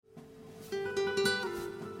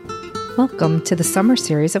Welcome to the summer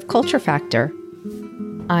series of Culture Factor.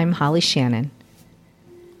 I'm Holly Shannon.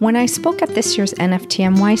 When I spoke at this year's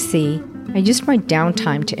NFT NYC, I used my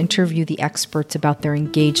downtime to interview the experts about their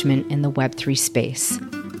engagement in the Web3 space.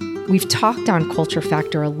 We've talked on Culture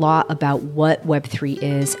Factor a lot about what Web3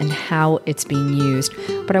 is and how it's being used,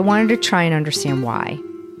 but I wanted to try and understand why.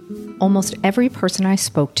 Almost every person I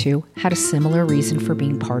spoke to had a similar reason for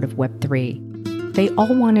being part of Web3. They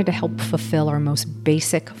all wanted to help fulfill our most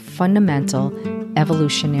basic, fundamental,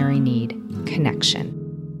 evolutionary need,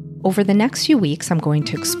 connection. Over the next few weeks, I'm going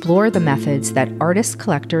to explore the methods that artists,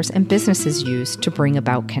 collectors, and businesses use to bring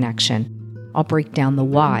about connection. I'll break down the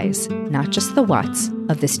whys, not just the whats,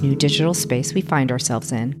 of this new digital space we find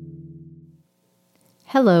ourselves in.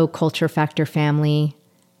 Hello, Culture Factor family.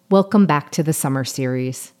 Welcome back to the summer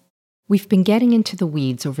series. We've been getting into the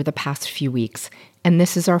weeds over the past few weeks, and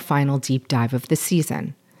this is our final deep dive of the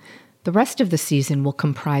season. The rest of the season will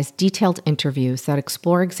comprise detailed interviews that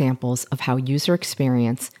explore examples of how user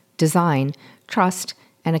experience, design, trust,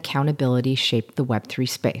 and accountability shape the Web3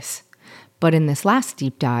 space. But in this last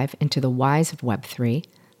deep dive into the whys of Web3,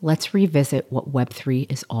 let's revisit what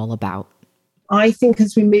Web3 is all about. I think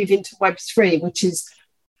as we move into Web3, which is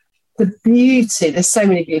the beauty, there's so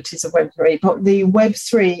many beauties of Web3, but the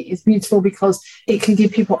Web3 is beautiful because it can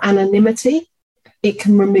give people anonymity. It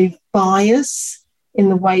can remove bias in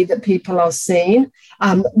the way that people are seen.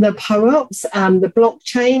 The POAPs, the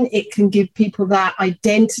blockchain, it can give people that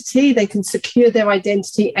identity. They can secure their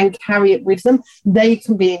identity and carry it with them. They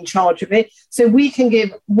can be in charge of it. So we can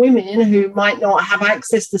give women who might not have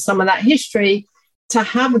access to some of that history to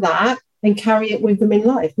have that and carry it with them in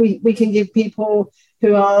life. We can give people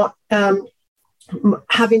who are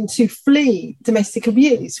having to flee domestic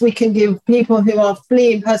abuse. We can give people who are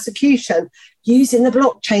fleeing persecution, using the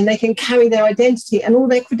blockchain, they can carry their identity and all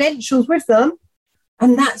their credentials with them.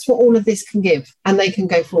 And that's what all of this can give, and they can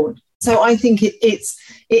go forward. So I think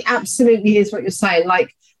it absolutely is what you're saying.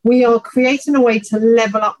 Like, we are creating a way to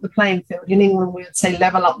level up the playing field. In England, we would say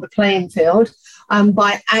level up the playing field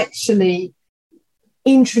by actually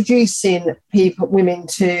introducing women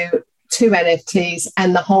to NFTs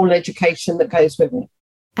and the whole education that goes with it.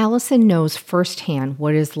 Allison knows firsthand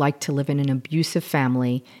what it is like to live in an abusive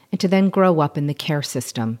family and to then grow up in the care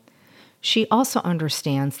system. She also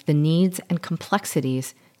understands the needs and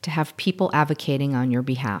complexities to have people advocating on your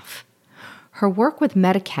behalf. Her work with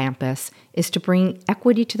MetaCampus is to bring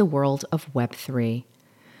equity to the world of Web3.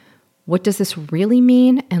 What does this really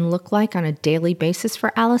mean and look like on a daily basis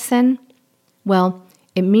for Allison? Well,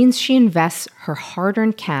 it means she invests her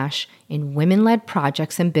hard-earned cash in women-led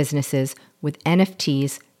projects and businesses with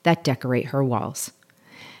NFTs that decorate her walls.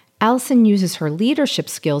 Allison uses her leadership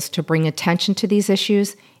skills to bring attention to these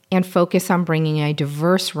issues and focus on bringing a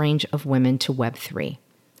diverse range of women to Web3.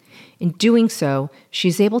 In doing so,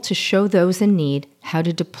 she's able to show those in need how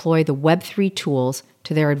to deploy the Web3 tools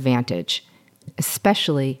to their advantage,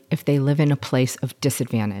 especially if they live in a place of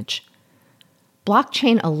disadvantage.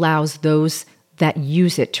 Blockchain allows those that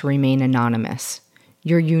use it to remain anonymous.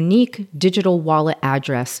 Your unique digital wallet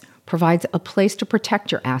address provides a place to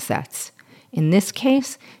protect your assets. In this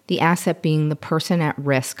case, the asset being the person at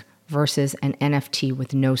risk versus an NFT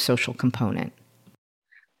with no social component.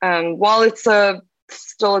 While it's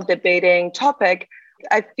still a debating topic,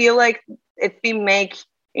 I feel like if we make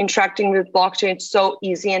interacting with blockchain so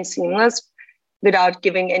easy and seamless without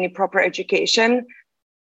giving any proper education,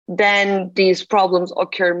 then these problems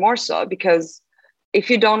occur more so, because if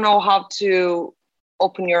you don't know how to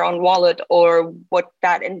open your own wallet or what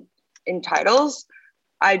that entitles,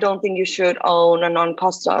 I don't think you should own a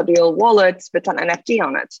non-custodial wallet with an NFT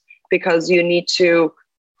on it, because you need to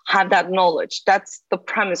have that knowledge. That's the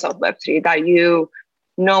premise of Web3, that you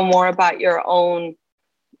know more about your own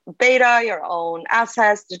data, your own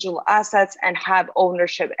assets, digital assets, and have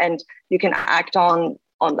ownership, and you can act on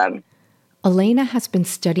them. Elena has been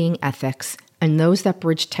studying ethics and those that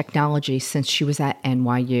bridge technology since she was at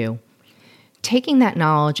NYU. Taking that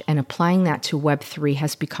knowledge and applying that to Web3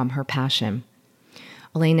 has become her passion.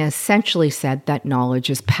 Elena essentially said that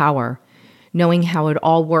knowledge is power. Knowing how it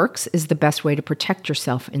all works is the best way to protect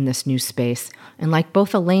yourself in this new space. And like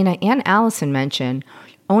both Elena and Allison mentioned,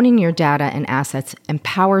 owning your data and assets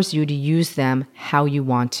empowers you to use them how you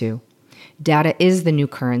want to. Data is the new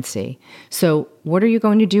currency. So what are you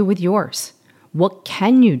going to do with yours? What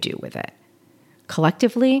can you do with it?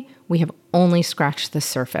 Collectively, we have only scratched the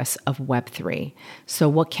surface of Web3. So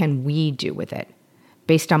what can we do with it?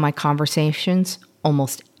 Based on my conversations,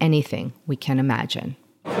 almost anything we can imagine.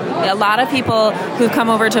 A lot of people who've come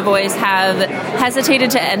over to Voice have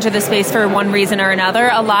hesitated to enter the space for one reason or another.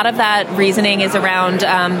 A lot of that reasoning is around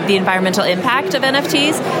the environmental impact of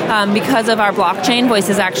NFTs. Because of our blockchain, Voice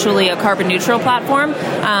is actually a carbon neutral platform.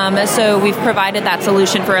 So we've provided that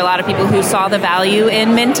solution for a lot of people who saw the value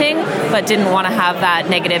in minting, but didn't want to have that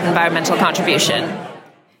negative environmental contribution.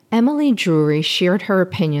 Emily Drury shared her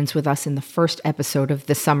opinions with us in the first episode of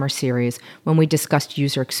the summer series when we discussed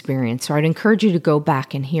user experience, so I'd encourage you to go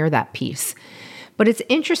back and hear that piece. But it's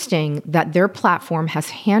interesting that their platform has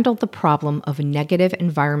handled the problem of negative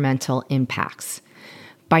environmental impacts.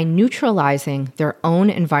 By neutralizing their own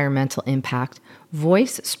environmental impact,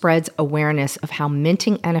 Voice spreads awareness of how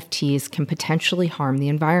minting NFTs can potentially harm the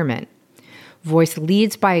environment. Voice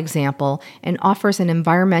leads by example and offers an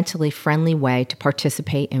environmentally friendly way to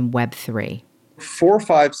participate in Web3.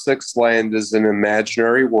 456 Land is an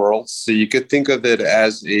imaginary world, so you could think of it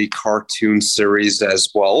as a cartoon series as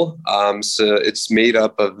well. So it's made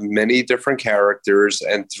up of many different characters,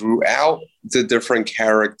 and throughout the different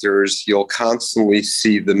characters, you'll constantly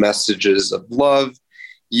see the messages of love,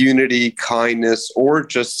 unity, kindness, or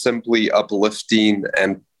just simply uplifting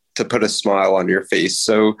and to put a smile on your face.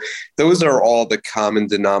 So those are all the common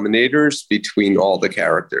denominators between all the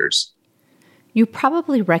characters. You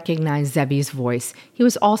probably recognize Zebi's voice. He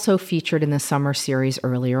was also featured in the summer series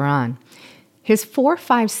earlier on. His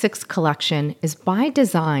 456 collection is by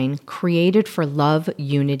design created for love,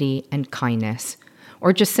 unity, and kindness,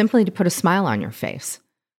 or just simply to put a smile on your face.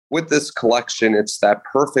 With this collection, it's that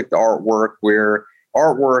perfect artwork where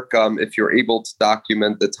if you're able to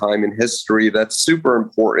document the time in history, that's super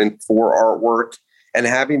important for artwork. And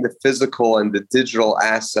having the physical and the digital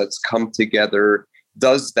assets come together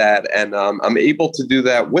does that. And I'm able to do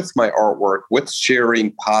that with my artwork, with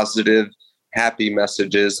sharing positive, happy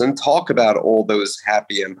messages and talk about all those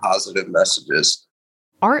happy and positive messages.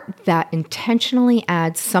 Art that intentionally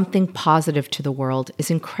adds something positive to the world is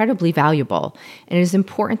incredibly valuable, and it is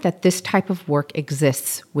important that this type of work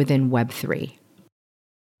exists within Web3.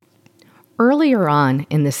 Earlier on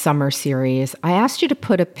in this summer series, I asked you to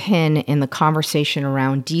put a pin in the conversation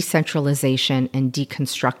around decentralization and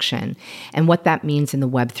deconstruction and what that means in the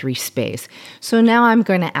Web3 space. So now I'm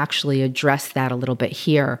going to actually address that a little bit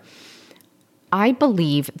here. I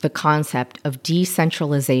believe the concept of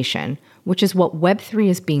decentralization, which is what Web3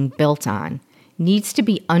 is being built on, needs to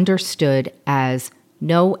be understood as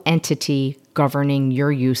no entity governing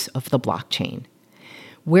your use of the blockchain.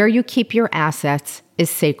 Where you keep your assets is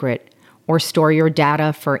sacred, or store your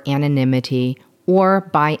data for anonymity, or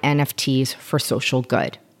buy NFTs for social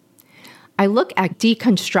good. I look at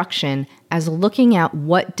deconstruction as looking at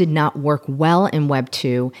what did not work well in Web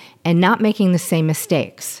 2 and not making the same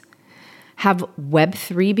mistakes. Have Web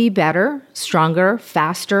 3 be better, stronger,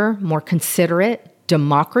 faster, more considerate,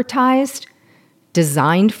 democratized,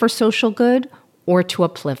 designed for social good, or to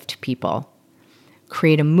uplift people.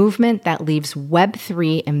 Create a movement that leaves Web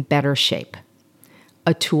 3 in better shape.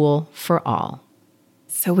 A tool for all.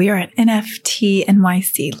 So we are at NFT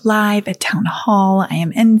NYC Live at Town Hall. I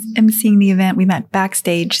am emceeing the event. We met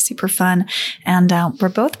backstage, super fun. And we're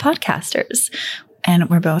both podcasters. And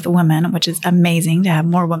we're both women, which is amazing to have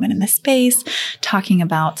more women in the space talking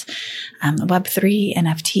about Web3,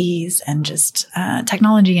 NFTs, and just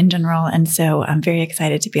technology in general. And so I'm very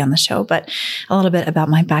excited to be on the show. But a little bit about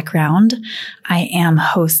my background. I am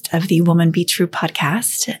host of the Woman Be True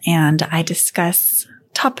podcast, and I discuss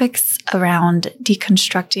topics around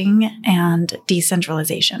deconstructing and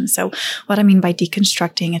decentralization. So what I mean by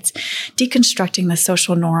deconstructing, it's deconstructing the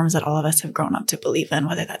social norms that all of us have grown up to believe in,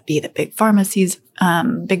 whether that be the big pharma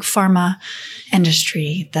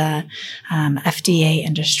industry, the FDA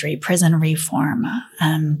industry, prison reform.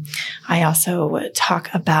 I also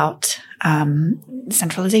talk about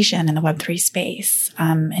centralization in the Web3 space.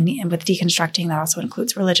 And with deconstructing, that also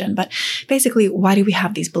includes religion. But basically, why do we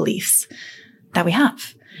have these beliefs that we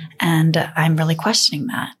have? And I'm really questioning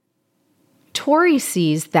that. Tori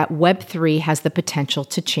sees that Web3 has the potential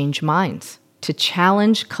to change minds, to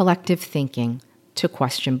challenge collective thinking, to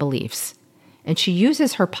question beliefs. And she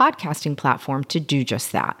uses her podcasting platform to do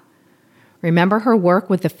just that. Remember her work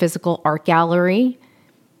with the physical art gallery?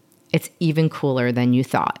 It's even cooler than you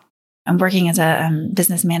thought. I'm working as a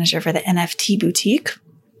business manager for the NFT Boutique.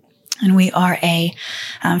 And we are a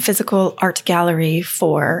physical art gallery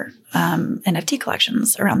for NFT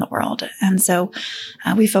collections around the world. And so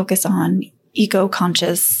we focus on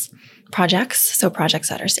eco-conscious projects, so projects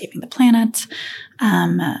that are saving the planet,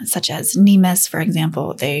 such as Nemus, for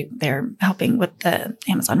example. They're helping with the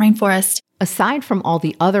Amazon rainforest. Aside from all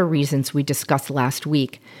the other reasons we discussed last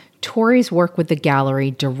week, Tori's work with the gallery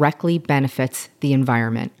directly benefits the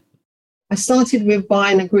environment. I started with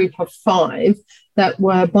buying a group of 5 that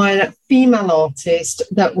were buying a female artist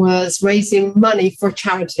that was raising money for a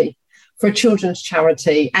charity, for a children's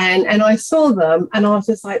charity. And I saw them and I was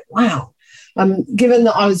just like, wow. Given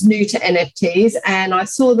that I was new to NFTs, and I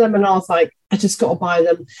saw them and I was like, I just got to buy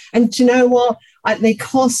them. And do you know what?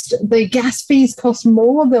 The gas fees cost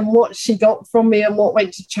more than what she got from me and what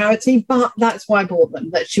went to charity, but that's why I bought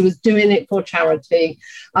them, that she was doing it for charity.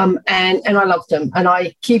 And I love them. And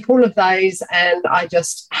I keep all of those and I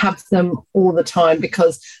just have them all the time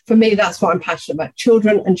because for me, that's what I'm passionate about,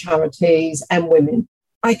 children and charities and women.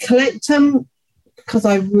 I collect them because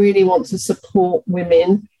I really want to support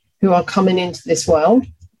women who are coming into this world.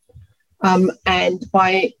 And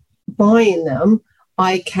by buying them,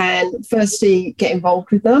 I can firstly get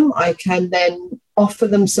involved with them. I can then offer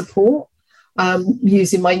them support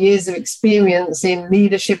using my years of experience in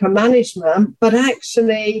leadership and management. But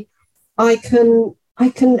actually, I can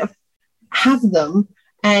have them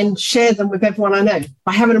and share them with everyone I know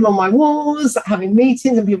by having them on my walls, having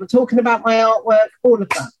meetings and people talking about my artwork, all of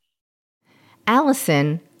that.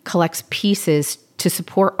 Allison collects pieces to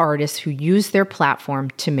support artists who use their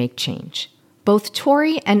platform to make change. Both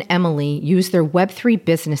Tori and Emily use their Web3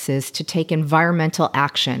 businesses to take environmental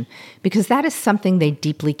action because that is something they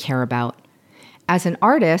deeply care about. As an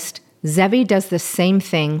artist, Zevi does the same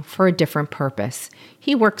thing for a different purpose.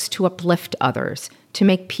 He works to uplift others, to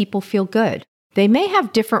make people feel good. They may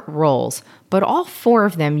have different roles, but all 4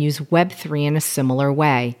 of them use Web3 in a similar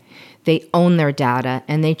way. They own their data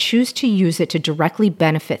and they choose to use it to directly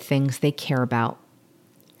benefit things they care about.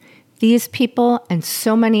 These people and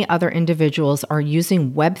so many other individuals are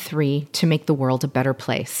using Web3 to make the world a better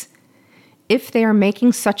place. If they are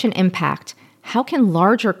making such an impact, how can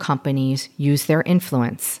larger companies use their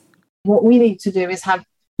influence? What we need to do is have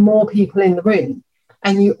more people in the room.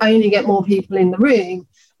 And you only get more people in the room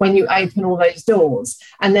when you open all those doors.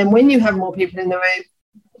 And then when you have more people in the room,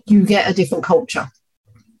 you get a different culture.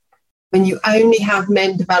 When you only have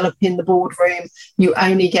men develop in the boardroom, you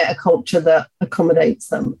only get a culture that accommodates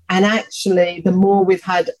them. And actually, the more we've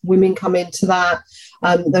had women come into that,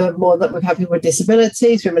 the more that we've had people with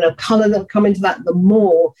disabilities, women of colour that come into that, the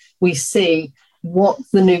more we see what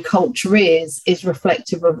the new culture is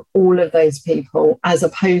reflective of all of those people as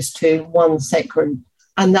opposed to one set group.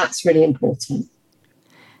 And that's really important.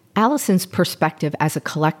 Allison's perspective as a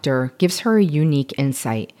collector gives her a unique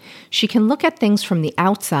insight. She can look at things from the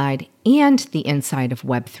outside and the inside of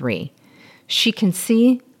Web3. She can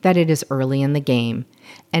see that it is early in the game.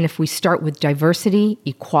 And if we start with diversity,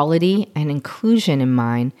 equality, and inclusion in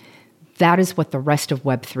mind, that is what the rest of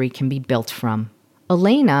Web3 can be built from.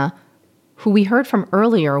 Elena, who we heard from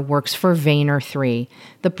earlier, works for Vayner3,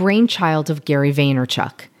 the brainchild of Gary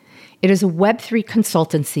Vaynerchuk. It is a Web3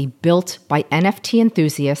 consultancy built by NFT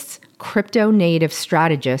enthusiasts, crypto-native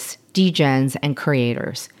strategists, degens, and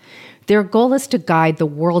creators. Their goal is to guide the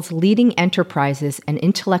world's leading enterprises and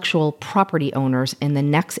intellectual property owners in the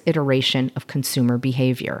next iteration of consumer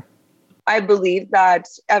behavior. I believe that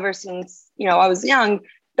ever since, I was young,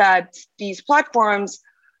 that these platforms,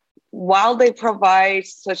 while they provide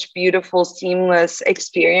such beautiful, seamless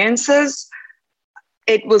experiences,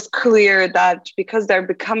 it was clear that because they're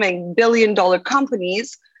becoming billion-dollar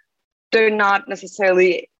companies, they're not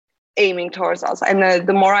necessarily aiming towards us. And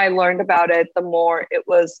the more I learned about it, the more it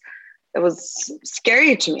was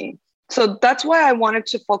scary to me. So that's why I wanted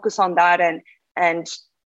to focus on that and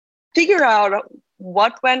figure out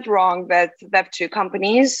what went wrong with Web2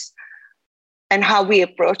 companies and how we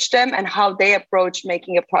approach them and how they approach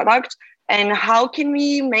making a product, and how can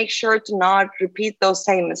we make sure to not repeat those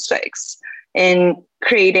same mistakes in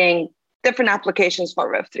creating different applications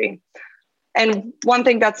for Web3. And one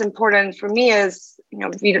thing that's important for me is,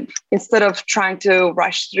 instead of trying to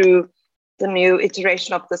rush through the new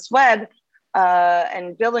iteration of this web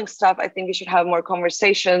and building stuff, I think we should have more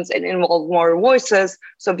conversations and involve more voices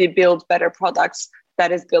so we build better products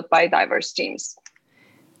that is built by diverse teams.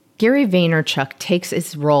 Gary Vaynerchuk takes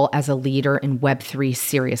his role as a leader in Web3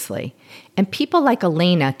 seriously, and people like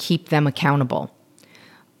Elena keep them accountable.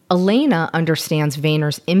 Elena understands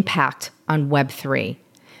Vayner's impact on Web3,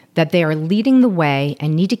 that they are leading the way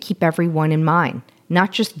and need to keep everyone in mind,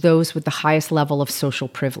 not just those with the highest level of social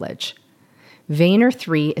privilege.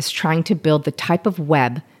 Vayner3 is trying to build the type of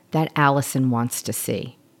web that Allison wants to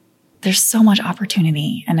see. There's so much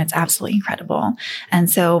opportunity and it's absolutely incredible. And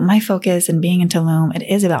so my focus in being into Loom, it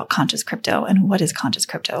is about conscious crypto. And what is conscious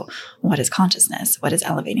crypto? What is consciousness? What does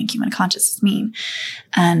elevating human consciousness mean?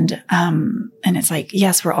 And it's like,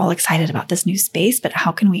 yes, we're all excited about this new space, but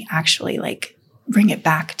how can we actually bring it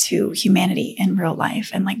back to humanity in real life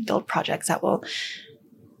and build projects that will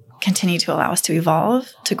continue to allow us to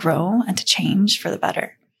evolve, to grow, and to change for the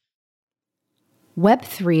better.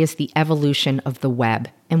 Web3 is the evolution of the web,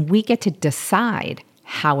 and we get to decide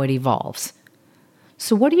how it evolves.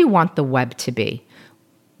 So what do you want the web to be?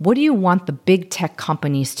 What do you want the big tech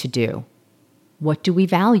companies to do? What do we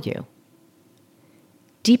value?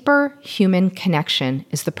 Deeper human connection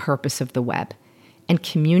is the purpose of the web, and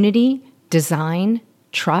community, design,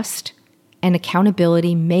 trust, and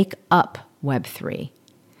accountability make up Web3.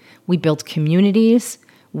 We build communities,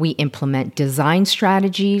 we implement design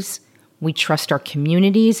strategies, we trust our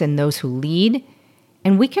communities and those who lead,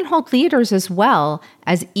 and we can hold leaders as well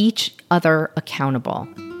as each other accountable.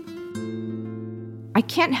 I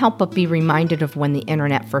can't help but be reminded of when the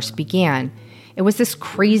internet first began. It was this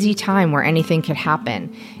crazy time where anything could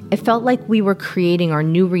happen. It felt like we were creating our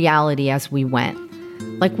new reality as we went,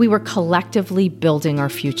 like we were collectively building our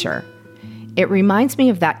future. It reminds me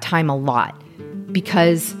of that time a lot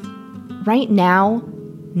because right now,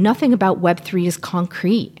 nothing about Web3 is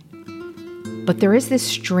concrete. But there is this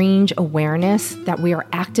strange awareness that we are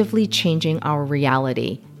actively changing our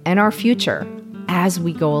reality and our future as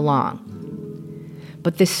we go along.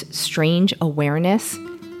 But this strange awareness,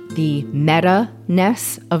 the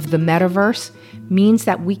meta-ness of the metaverse, means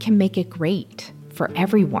that we can make it great for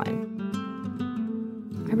everyone.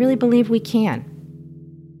 I really believe we can.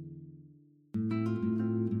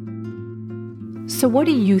 So what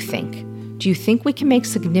do you think? Do you think we can make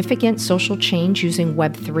significant social change using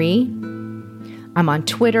Web3? I'm on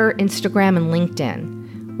Twitter, Instagram, and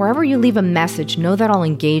LinkedIn. Wherever you leave a message, know that I'll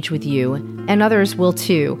engage with you, and others will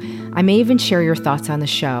too. I may even share your thoughts on the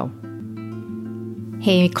show.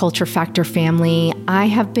 Hey, Culture Factor family. I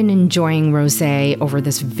have been enjoying rosé over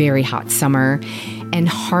this very hot summer, and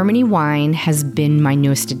Harmony wine has been my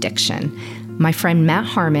newest addiction. My friend Matt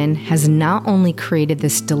Harmon has not only created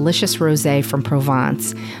this delicious rosé from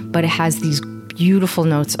Provence, but it has these beautiful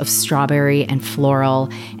notes of strawberry and floral,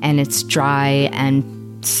 and it's dry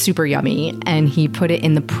and super yummy. And he put it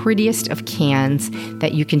in the prettiest of cans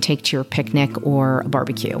that you can take to your picnic or a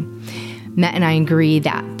barbecue. Matt and I agree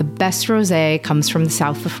that the best rosé comes from the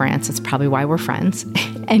south of France. That's probably why we're friends.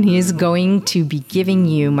 And he is going to be giving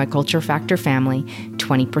you, my Culture Factor family,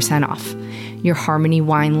 20% off. Your Harmony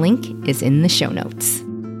wine link is in the show notes.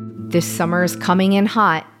 This summer is coming in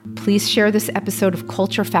hot. Please share this episode of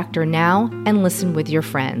Culture Factor now and listen with your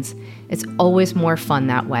friends. It's always more fun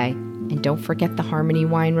that way. And don't forget the Harmony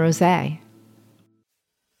Wine Rosé.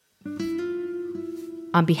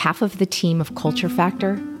 On behalf of the team of Culture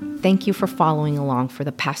Factor, thank you for following along for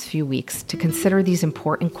the past few weeks to consider these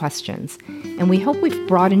important questions. And we hope we've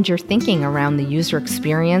broadened your thinking around the user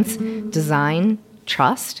experience, design,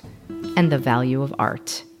 trust, and the value of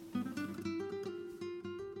art.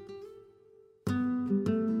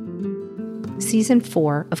 Season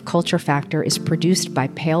 4 of Culture Factor is produced by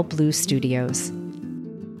Pale Blue Studios.